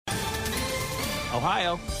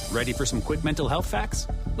Ohio, ready for some quick mental health facts?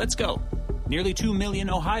 Let's go. Nearly 2 million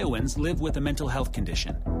Ohioans live with a mental health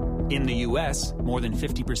condition. In the U.S., more than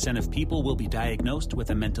 50% of people will be diagnosed with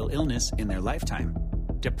a mental illness in their lifetime.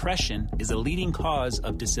 Depression is a leading cause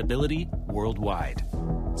of disability worldwide.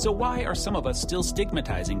 So why are some of us still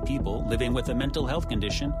stigmatizing people living with a mental health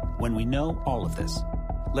condition when we know all of this?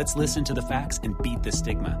 Let's listen to the facts and beat the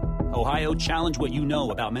stigma. Ohio, challenge what you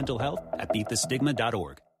know about mental health at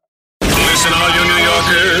beatthestigma.org. Listen, all you New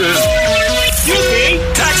Yorkers.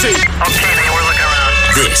 Taxi! Okay, we're looking around.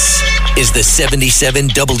 This is the 77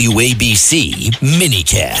 WABC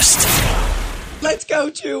minicast. Let's go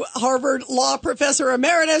to Harvard Law Professor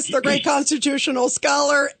Emeritus, the great constitutional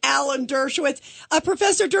scholar, Alan Dershowitz.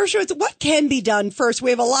 Professor Dershowitz, what can be done first? We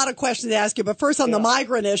have a lot of questions to ask you, but first on the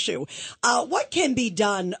migrant issue. What can be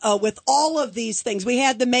done with all of these things? We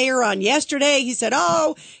had the mayor on yesterday. He said,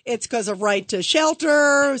 it's because of right to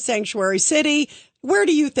shelter, sanctuary city. Where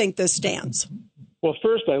do you think this stands? Well,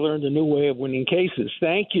 first, I learned a new way of winning cases.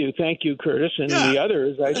 Thank you, Curtis, and the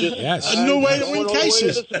others. I just a new way to win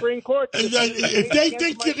cases. To the Supreme Court. If they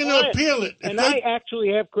think you're going to appeal it, I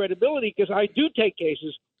actually have credibility because I do take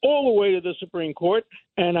cases all the way to the Supreme Court,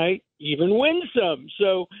 and I even win some.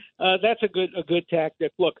 So that's a good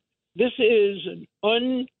tactic. Look, this is an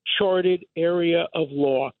uncharted area of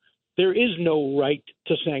law. There is no right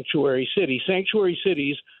to sanctuary city. Sanctuary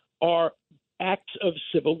cities are acts of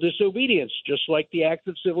civil disobedience, just like the acts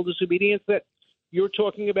of civil disobedience that you're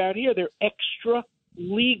talking about here. They're extra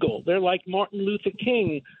legal. They're like Martin Luther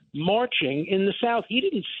King marching in the South. He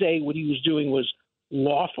didn't say what he was doing was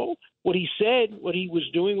lawful. What he said, what he was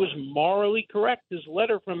doing was morally correct. His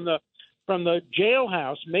letter from the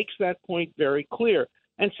jailhouse makes that point very clear.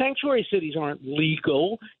 And sanctuary cities aren't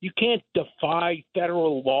legal. You can't defy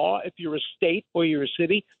federal law if you're a state or you're a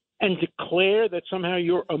city and declare that somehow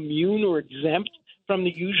you're immune or exempt from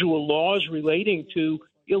the usual laws relating to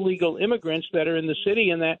illegal immigrants that are in the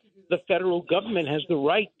city, and that the federal government has the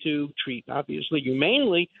right to treat, obviously,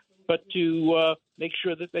 humanely, but to make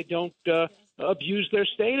sure that they don't abuse their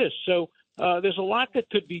status. So there's a lot that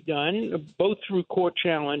could be done, both through court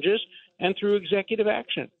challenges and through executive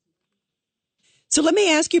action. So let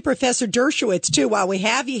me ask you, Professor Dershowitz, too, while we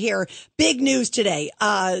have you here. Big news today.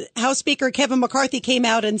 House Speaker Kevin McCarthy came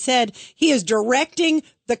out and said he is directing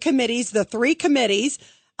the committees, the three committees,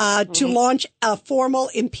 to launch a formal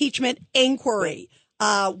impeachment inquiry.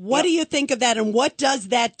 What do you think of that, and what does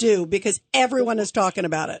that do? Because everyone is talking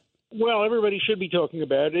about it. Well, everybody should be talking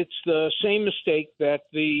about it. It's the same mistake that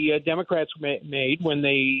the Democrats made when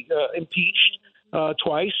they impeached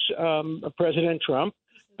twice President Trump.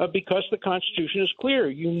 Because the Constitution is clear.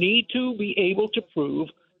 You need to be able to prove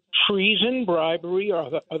treason, bribery,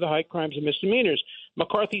 or other high crimes and misdemeanors.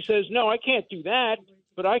 McCarthy says, no, I can't do that,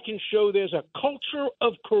 but I can show there's a culture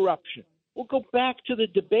of corruption. We'll go back to the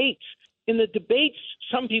debates. In the debates,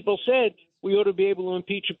 some people said we ought to be able to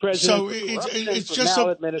impeach a president for just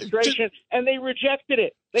maladministration, and they rejected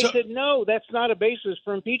it. They said, no, that's not a basis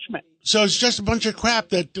for impeachment. So it's just a bunch of crap,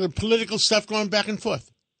 that political stuff going back and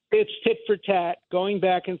forth. It's tit for tat, going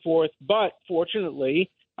back and forth. But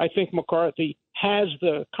fortunately, I think McCarthy has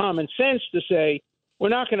the common sense to say, we're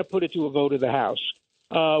not going to put it to a vote of the House,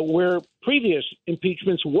 where previous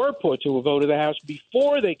impeachments were put to a vote of the House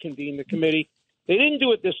before they convened the committee. They didn't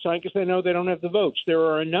do it this time because they know they don't have the votes. There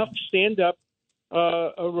are enough stand-up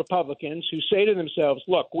Republicans who say to themselves,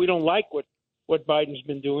 look, we don't like what Biden's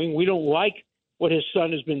been doing. We don't like what his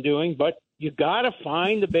son has been doing, but you got to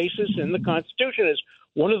find the basis in the Constitution. As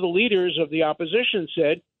one of the leaders of the opposition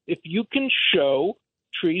said, if you can show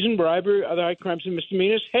treason, bribery, other high crimes and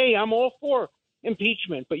misdemeanors, hey, I'm all for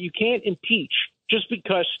impeachment. But you can't impeach just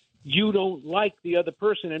because you don't like the other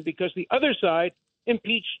person and because the other side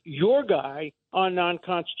impeached your guy on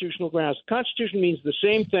non-constitutional grounds. The Constitution means the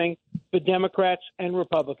same thing for Democrats and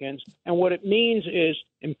Republicans. And what it means is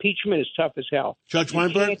impeachment is tough as hell. Judge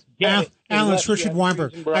Weinberg? Alan, it's Richard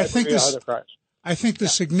Weinberg. I think the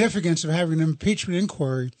significance of having an impeachment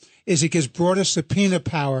inquiry is it gives broader subpoena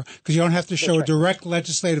power because you don't have to show a direct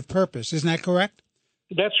legislative purpose. Isn't that correct?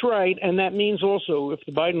 That's right. And that means also if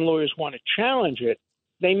the Biden lawyers want to challenge it,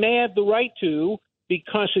 they may have the right to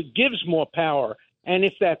because it gives more power. And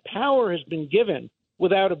if that power has been given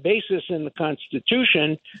without a basis in the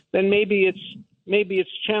Constitution, then maybe it's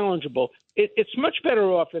challengeable. It's much better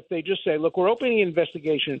off if they just say, look, we're opening an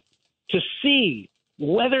investigation to see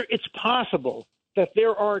whether it's possible that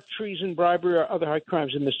there are treason, bribery, or other high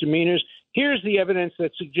crimes and misdemeanors. Here's the evidence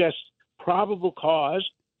that suggests probable cause,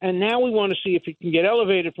 and now we want to see if it can get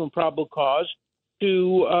elevated from probable cause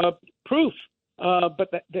to proof but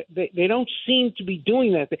they don't seem to be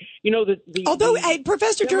doing that. Although,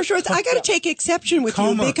 Professor Dershowitz, I got to take exception with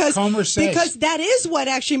you because that is what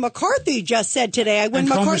actually McCarthy just said today. When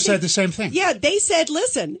McCarthy Comer said the same thing. Yeah, they said,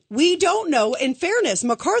 listen, we don't know. In fairness,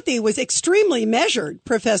 McCarthy was extremely measured,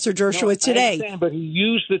 Professor Dershowitz, today. I understand, but he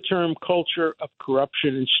used the term culture of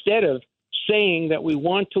corruption instead of saying that we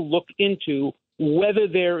want to look into whether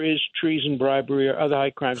there is treason, bribery, or other high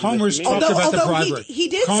crimes. Comer's talked about the bribery. He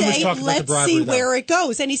did say, let's see where it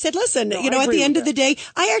goes. And he said, listen, at the end of the day,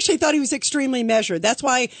 I actually thought he was extremely measured. That's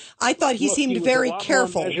why I thought he seemed very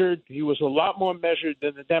careful. He was a lot more measured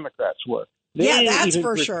than the Democrats were. That's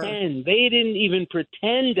for sure. They didn't even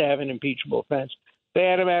pretend to have an impeachable offense. They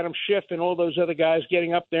had Adam Schiff and all those other guys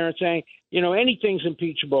getting up there and saying, anything's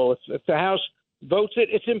impeachable. If the House votes it,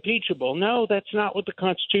 it's impeachable. No, that's not what the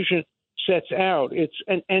Constitution sets out. This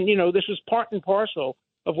is part and parcel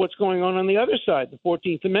of what's going on the other side, the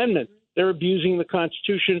 14th Amendment. They're abusing the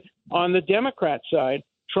Constitution on the Democrat side,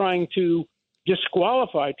 trying to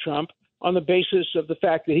disqualify Trump on the basis of the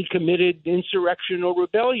fact that he committed insurrection or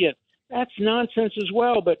rebellion. That's nonsense as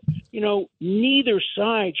well. But, neither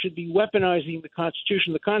side should be weaponizing the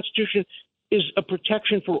Constitution. The Constitution is a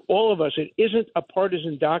protection for all of us. It isn't a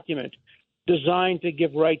partisan document designed to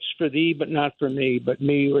give rights for thee, but not for me, but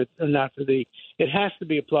me or not for thee. It has to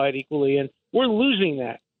be applied equally, and we're losing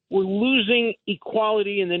that. We're losing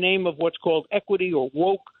equality in the name of what's called equity or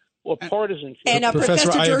woke or partisan. And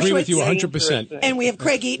Professor, I agree with you 100%. And we have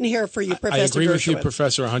Craig Eaton here for you, Professor I agree with you, Dershowitz.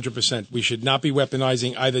 Professor, 100%. We should not be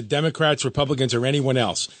weaponizing either Democrats, Republicans, or anyone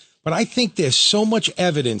else. But I think there's so much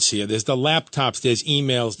evidence here. There's the laptops, there's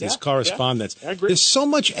emails, there's correspondence. I agree. There's so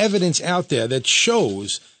much evidence out there that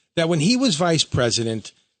shows that when he was vice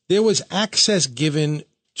president, there was access given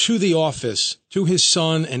to the office to his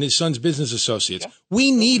son and his son's business associates.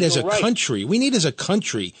 We need as a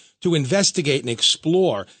country to investigate and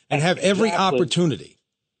explore and have every opportunity.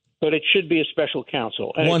 But it should be a special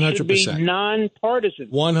counsel. And 100%. It should be nonpartisan.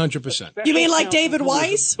 100%. You mean like David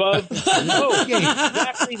Weiss? No,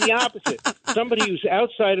 exactly the opposite. Somebody who's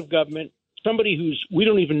outside of government, somebody we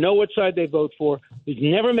don't even know what side they vote for, who's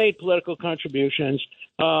never made political contributions,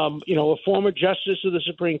 a former justice of the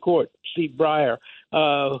Supreme Court, Steve Breyer,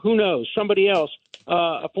 who knows, somebody else,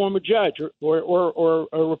 a former judge or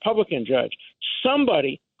a Republican judge,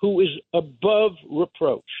 somebody who is above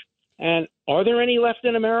reproach. And are there any left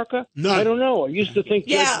in America? None. I don't know. I used to think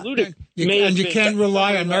Judge Ludick. And you can't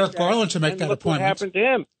rely on Merrick Garland to make that appointment. What happened to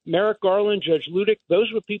him? Merrick Garland, Judge Ludick,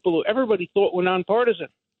 those were people who everybody thought were nonpartisan.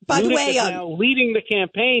 By the Ludick way, is now leading the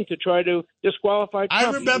campaign to try to disqualify Trump.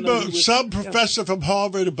 I remember some professor from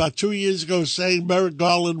Harvard about 2 years ago saying Merrick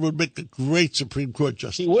Garland would make a great Supreme Court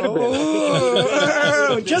justice. He would have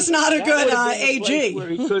been. Just not a good AG. Where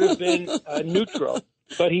he could have been neutral,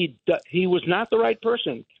 but he was not the right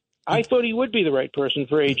person. I thought he would be the right person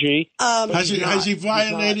for AG. Has he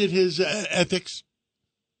violated his ethics?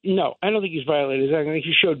 No, I don't think he's violated his ethics. I think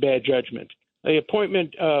he showed bad judgment. The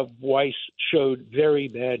appointment of Weiss showed very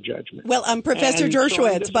bad judgment. Well, Professor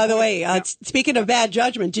Dershowitz, by the way, speaking of bad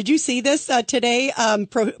judgment, did you see this today?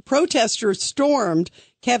 Protesters stormed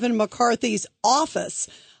Kevin McCarthy's office,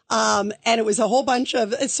 and it was a whole bunch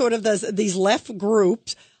of these left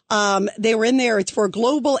groups. They were in there. It's for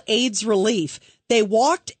global AIDS relief. They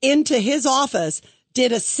walked into his office,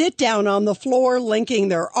 did a sit down on the floor, linking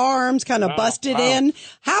their arms, kind of busted in.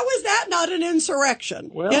 How is that not an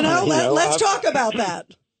insurrection? Well, let's talk about that.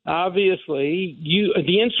 Obviously,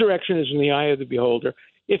 the insurrection is in the eye of the beholder.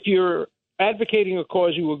 If you're advocating a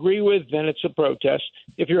cause you agree with, then it's a protest.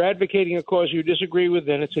 If you're advocating a cause you disagree with,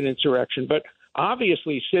 then it's an insurrection. But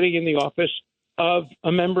obviously, sitting in the office of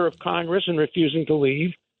a member of Congress and refusing to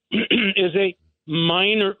leave is a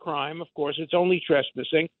minor crime. Of course, it's only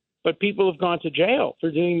trespassing. But people have gone to jail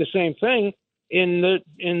for doing the same thing in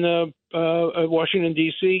the Washington,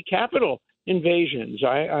 D.C. Capitol invasions.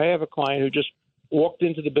 I have a client who just walked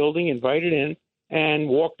into the building, invited in, and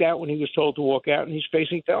walked out when he was told to walk out, and he's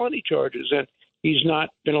facing felony charges, and he's not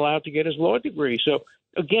been allowed to get his law degree. So,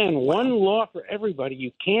 again, one law for everybody.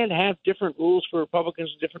 You can't have different rules for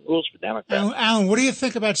Republicans and different rules for Democrats. Alan, what do you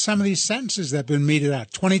think about some of these sentences that have been meted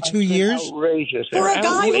out? 22 years? Outrageous. For a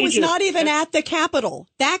guy who was not even at the Capitol.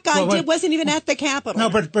 That guy wasn't even at the Capitol. No,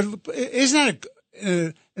 but isn't that,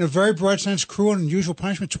 in a very broad sense, cruel and unusual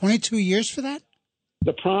punishment? 22 years for that?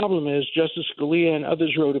 The problem is Justice Scalia and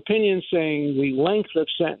others wrote opinions saying the length of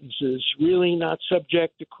sentences really not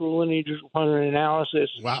subject to cruel and unusual punishment analysis.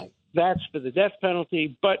 Wow. That's for the death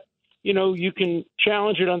penalty. But, you can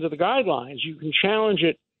challenge it under the guidelines. You can challenge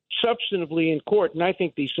it substantively in court. And I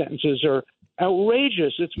think these sentences are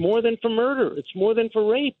outrageous. It's more than for murder. It's more than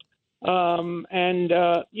for rape.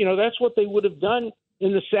 That's what they would have done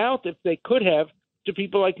in the South if they could have to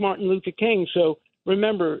people like Martin Luther King. So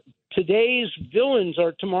remember, today's villains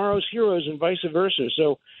are tomorrow's heroes and vice versa.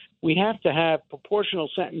 So we have to have proportional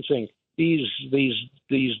sentencing. These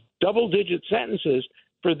double-digit sentences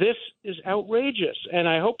for this is outrageous. And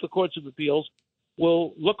I hope the courts of appeals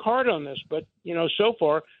will look hard on this. But, so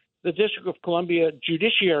far, the District of Columbia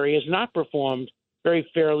judiciary has not performed very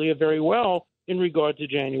fairly or very well in regard to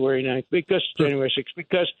January 6th,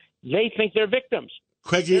 because they think they're victims.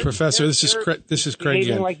 Professor, this is Craig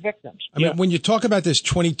again. Like victims. I mean, when you talk about this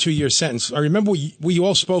 22-year sentence, I remember we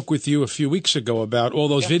all spoke with you a few weeks ago about all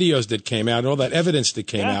those videos that came out, all that evidence that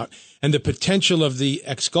came out, and the potential of the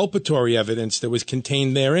exculpatory evidence that was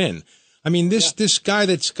contained therein. I mean, this guy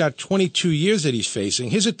that's got 22 years that he's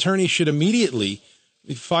facing, his attorney should immediately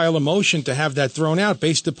file a motion to have that thrown out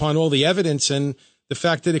based upon all the evidence and the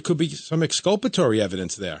fact that it could be some exculpatory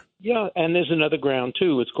evidence there. Yeah, and there's another ground,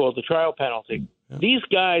 too. It's called the trial penalty. Yeah. These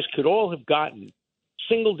guys could all have gotten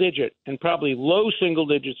single-digit and probably low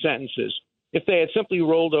single-digit sentences if they had simply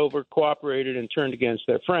rolled over, cooperated, and turned against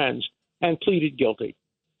their friends and pleaded guilty.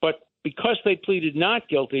 But because they pleaded not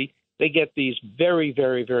guilty, they get these very,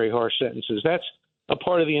 very, very harsh sentences. That's a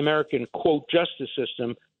part of the American, quote, justice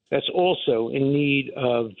system that's also in need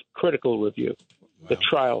of critical review. The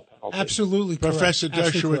trial penalty. Absolutely correct. Professor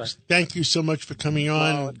Dershowitz, thank you so much for coming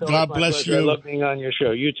on. God bless you. I love being on your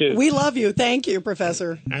show. You too. We love you. Thank you,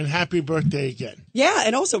 Professor. And happy birthday again. Yeah,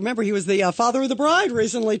 and also remember he was the father of the bride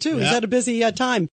recently too. He's had a busy time.